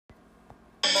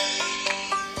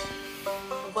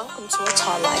Welcome to A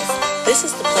Tall Life. This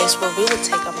is the place where we will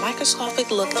take a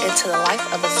microscopic look into the life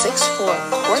of a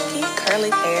 6'4", quirky,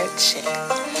 curly-haired chick.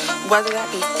 Whether that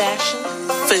be fashion,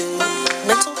 food,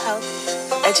 mental health,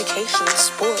 education,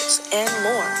 sports, and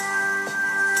more.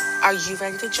 Are you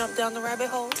ready to jump down the rabbit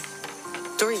hole?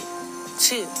 3,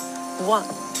 2, 1,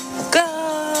 go!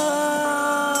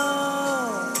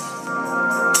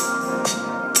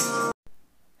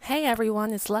 Hey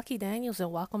everyone, it's Lucky Daniels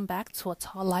and welcome back to A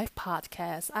Tall Life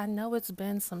podcast. I know it's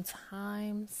been some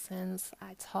time since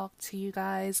I talked to you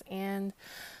guys and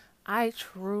I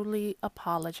truly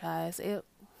apologize. It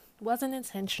wasn't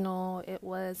intentional. It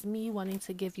was me wanting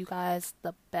to give you guys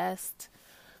the best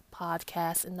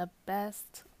podcast and the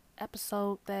best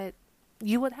episode that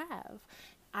you would have.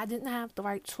 I didn't have the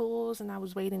right tools and I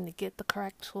was waiting to get the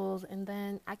correct tools, and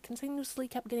then I continuously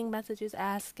kept getting messages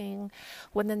asking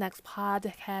when the next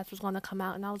podcast was going to come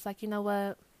out, and I was like, you know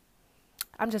what,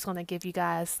 I'm just going to give you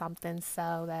guys something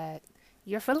so that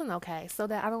you're feeling okay, so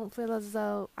that I don't feel as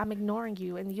though I'm ignoring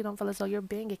you and you don't feel as though you're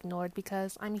being ignored,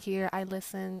 because I'm here, I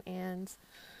listen, and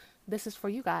this is for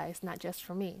you guys, not just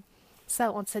for me.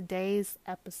 So on today's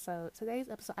episode,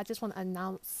 I just want to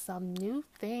announce some new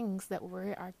things that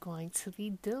we are going to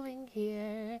be doing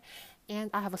here. And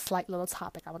I have a slight little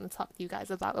topic I want to talk to you guys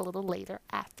about a little later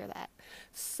after that.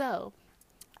 So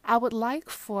I would like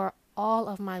for all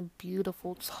of my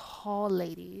beautiful, tall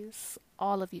ladies,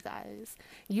 all of you guys,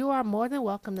 you are more than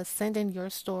welcome to send in your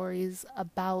stories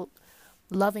about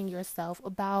loving yourself,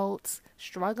 about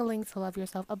struggling to love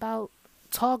yourself, about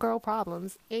tall girl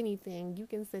problems, anything. You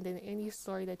can send in any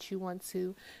story that you want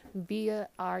to via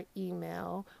our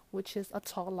email, which is A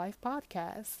Tall Life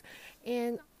Podcast.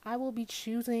 And I will be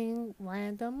choosing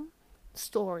random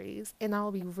stories and I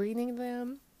will be reading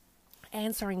them,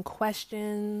 answering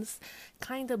questions,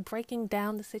 kind of breaking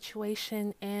down the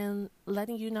situation and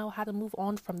letting you know how to move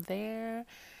on from there.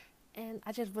 And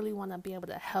I just really want to be able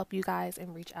to help you guys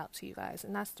and reach out to you guys.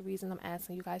 And that's the reason I'm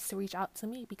asking you guys to reach out to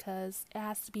me, because it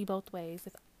has to be both ways.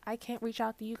 If I can't reach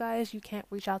out to you guys, you can't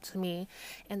reach out to me.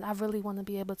 And I really want to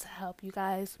be able to help you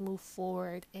guys move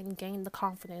forward and gain the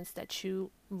confidence that you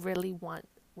really want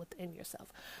within yourself.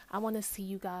 I want to see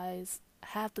you guys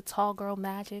have the tall girl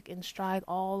magic and stride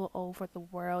all over the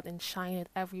world and shine it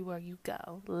everywhere you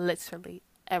go. Literally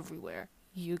everywhere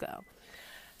you go.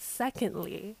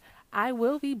 Secondly, I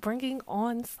will be bringing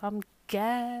on some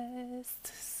guests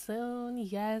soon.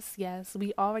 Yes.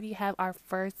 We already have our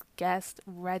first guest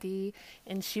ready,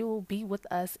 and she will be with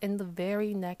us in the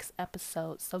very next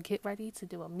episode. So get ready to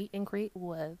do a meet and greet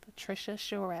with Trisha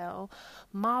Sherrill,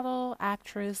 model,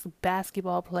 actress,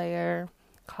 basketball player,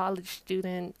 college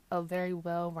student, a very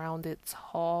well-rounded,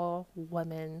 tall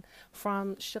woman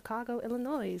from Chicago,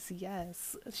 Illinois.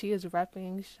 Yes, she is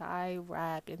repping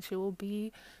Chirac, and she will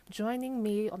be joining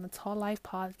me on the Tall Life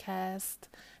podcast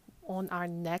on our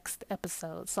next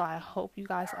episode. So I hope you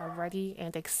guys are ready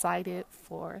and excited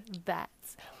for that.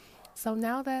 So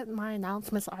now that my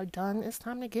announcements are done, it's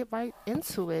time to get right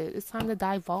into it. It's time to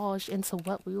divulge into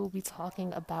what we will be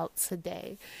talking about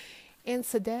today. And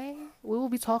today, we will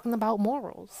be talking about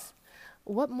morals.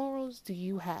 What morals do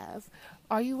you have?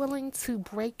 Are you willing to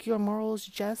break your morals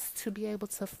just to be able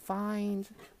to find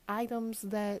items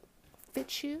that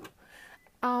fit you?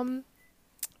 I'm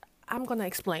going to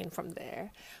explain from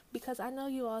there, because I know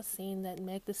you all seen that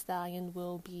Meg Thee Stallion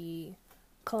will be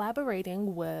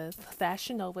collaborating with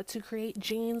Fashion Nova to create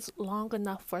jeans long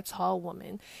enough for a tall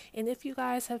woman. And if you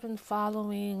guys have been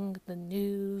following the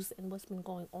news and what's been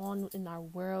going on in our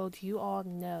world, you all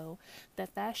know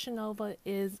that Fashion Nova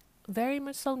is very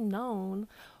much so known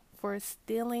for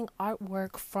stealing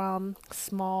artwork from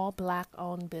small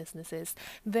Black-owned businesses.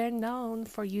 They're known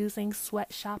for using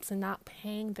sweatshops and not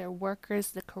paying their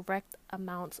workers the correct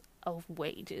amount of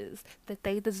wages that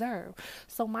they deserve.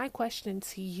 So my question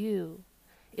to you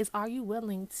is, are you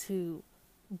willing to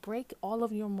break all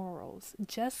of your morals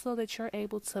just so that you're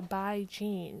able to buy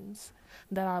jeans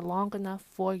that are long enough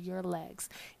for your legs?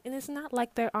 And it's not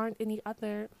like there aren't any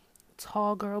other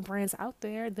tall girl brands out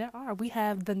there. There are. We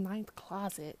have the Ninth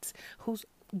Closet, who's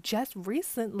just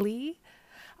recently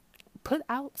put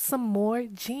out some more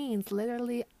jeans.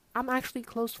 Literally, I'm actually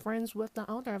close friends with the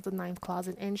owner of the Ninth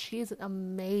Closet, and she's an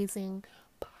amazing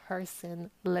person,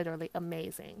 literally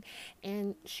amazing,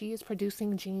 and she is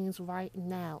producing jeans right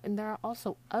now. And there are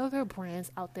also other brands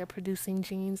out there producing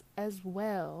jeans as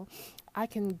well. I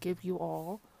can give you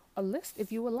all a list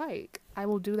if you would like. I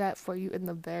will do that for you in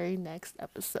the very next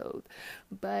episode.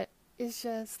 But it's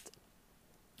just,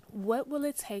 what will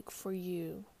it take for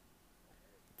you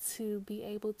to be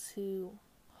able to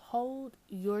hold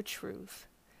your truth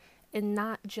and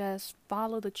not just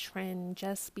follow the trend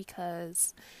just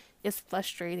because it's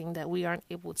frustrating that we aren't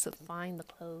able to find the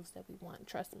clothes that we want.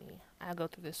 Trust me, I go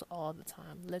through this all the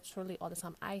time, literally all the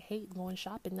time. I hate going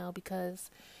shopping now because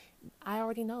I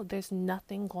already know there's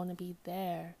nothing going to be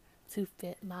there to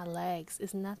fit my legs.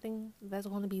 It's nothing that's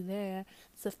going to be there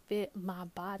to fit my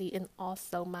body and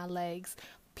also my legs.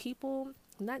 People,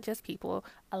 not just people,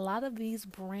 a lot of these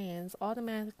brands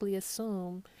automatically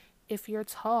assume if you're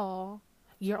tall,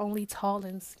 you're only tall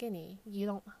and skinny.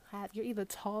 You're either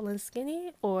tall and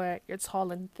skinny or you're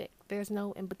tall and thick. There's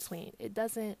no in between. It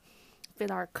doesn't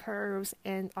fit our curves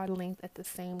and our length at the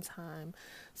same time.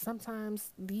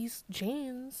 Sometimes these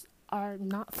jeans are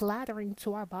not flattering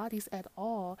to our bodies at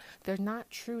all. They're not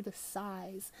true to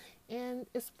size. And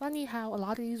it's funny how a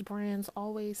lot of these brands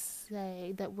always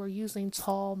say that we're using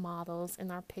tall models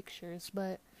in our pictures,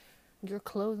 but your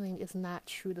clothing is not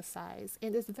true to size.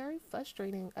 And it's very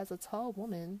frustrating as a tall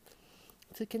woman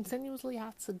to continuously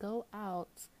have to go out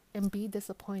and be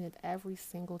disappointed every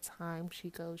single time she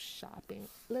goes shopping.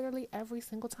 Literally every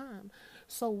single time.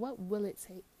 So what will it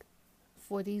take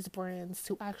for these brands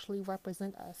to actually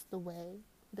represent us the way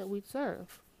that we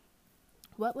deserve?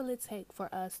 What will it take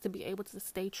for us to be able to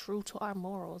stay true to our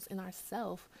morals and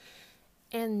ourselves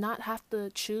and not have to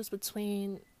choose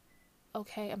between,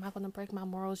 okay, am I going to break my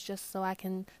morals just so I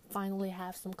can finally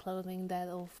have some clothing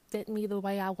that'll fit me the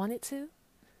way I want it to?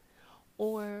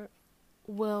 Or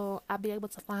will I be able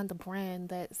to find a brand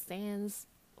that stands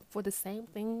for the same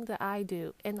thing that I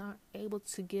do and are able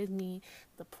to give me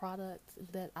the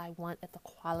product that I want at the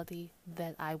quality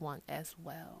that I want as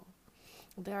well?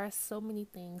 There are so many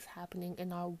things happening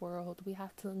in our world. We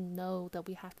have to know that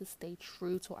we have to stay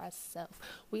true to ourselves.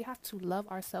 We have to love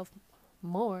ourselves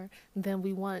more than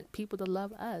we want people to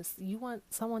love us. You want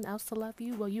someone else to love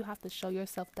you? Well, you have to show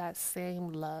yourself that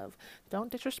same love.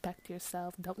 Don't disrespect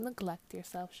yourself. Don't neglect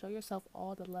yourself. Show yourself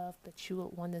all the love that you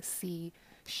would want to see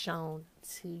shown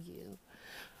to you.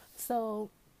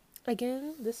 So,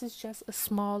 again, this is just a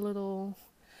small little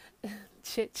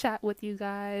chit chat with you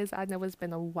guys. I know it's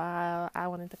been a while. I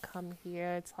wanted to come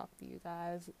here, talk to you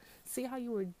guys, see how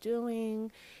you were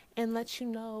doing, and let you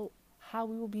know how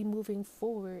we will be moving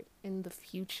forward in the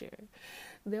future.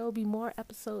 There will be more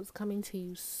episodes coming to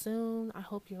you soon. I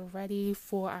hope you're ready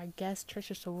for our guest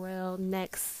Trisha Sorrell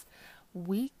next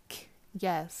week.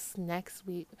 Yes, next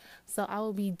week. So I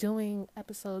will be doing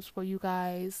episodes for you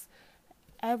guys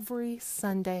every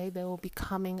Sunday. They will be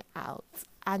coming out.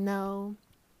 I know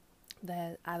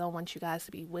that I don't want you guys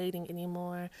to be waiting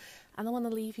anymore. I don't want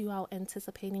to leave you out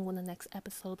anticipating when the next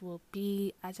episode will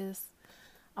be.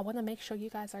 I want to make sure you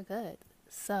guys are good.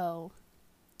 So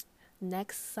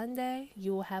next Sunday,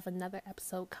 you will have another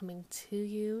episode coming to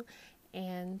you,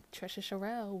 and Trisha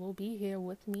Sorrell will be here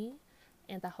with me.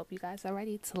 And I hope you guys are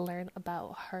ready to learn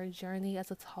about her journey as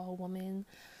a tall woman,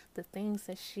 the things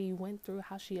that she went through,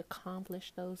 how she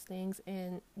accomplished those things,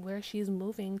 and where she's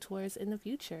moving towards in the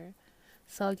future.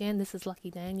 So again, this is Lucky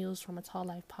Daniels from A Tall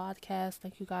Life Podcast.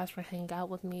 Thank you guys for hanging out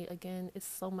with me. Again, it's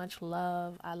so much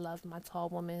love. I love my tall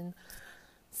woman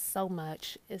so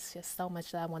much. It's just so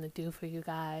much that I want to do for you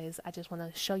guys. I just want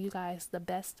to show you guys the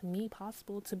best me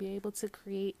possible to be able to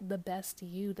create the best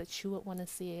you that you would want to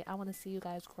see. I want to see you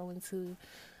guys grow into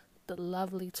the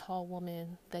lovely tall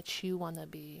woman that you want to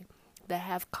be, that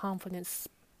have confidence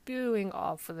spewing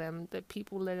off of them, that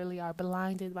people literally are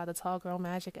blinded by the tall girl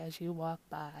magic as you walk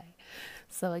by.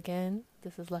 So again,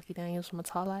 this is Lucky Daniels from A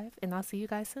Tall Life, and I'll see you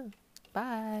guys soon.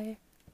 Bye.